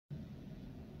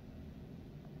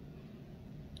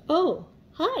Oh,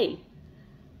 hi.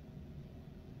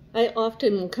 I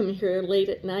often come here late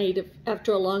at night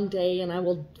after a long day, and I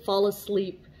will fall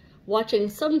asleep watching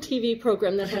some TV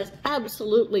program that has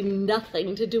absolutely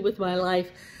nothing to do with my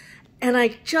life. And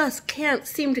I just can't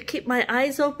seem to keep my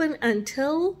eyes open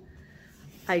until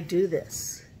I do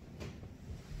this.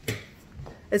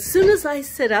 As soon as I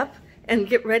sit up and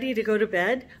get ready to go to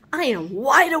bed, I am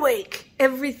wide awake.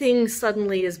 Everything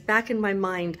suddenly is back in my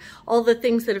mind, all the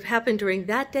things that have happened during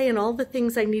that day and all the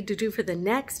things I need to do for the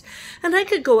next. And I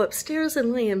could go upstairs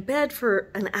and lay in bed for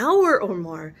an hour or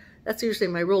more. That's usually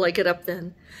my rule. I get up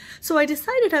then. So I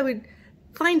decided I would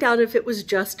find out if it was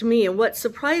just me. And what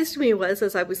surprised me was,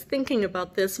 as I was thinking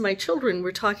about this, my children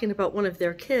were talking about one of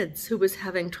their kids who was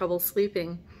having trouble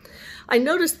sleeping. I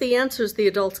noticed the answers the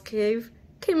adults gave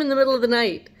came in the middle of the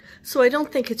night. So I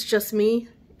don't think it's just me,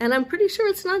 and I'm pretty sure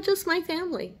it's not just my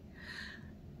family.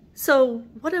 So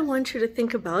what I want you to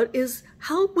think about is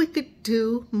how we could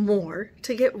do more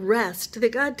to get rest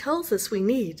that God tells us we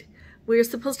need. We're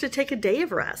supposed to take a day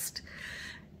of rest.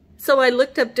 So I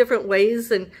looked up different ways,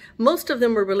 and most of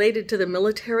them were related to the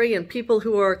military and people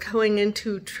who are going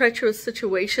into treacherous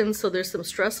situations, so there's some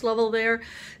stress level there.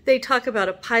 They talk about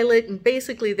a pilot, and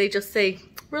basically they just say,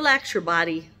 relax your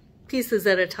body, pieces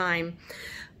at a time.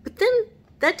 But then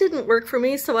that didn't work for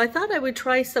me, so I thought I would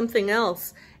try something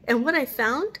else. And what I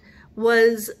found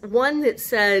was one that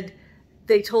said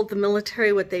they told the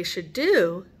military what they should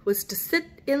do was to sit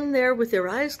in there with their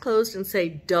eyes closed and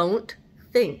say, don't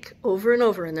think, over and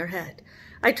over in their head.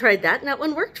 I tried that, and that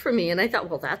one worked for me, and I thought,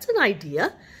 well, that's an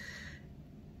idea.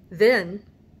 Then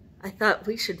I thought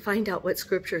we should find out what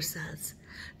Scripture says.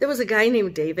 There was a guy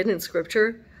named David in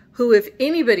Scripture who, if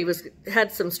anybody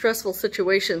had some stressful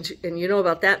situations, and you know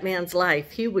about that man's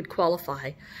life, he would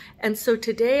qualify. And so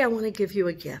today I want to give you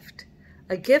a gift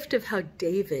of how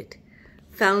David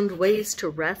found ways to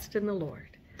rest in the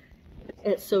Lord,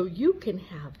 and so you can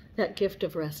have that gift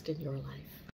of rest in your life.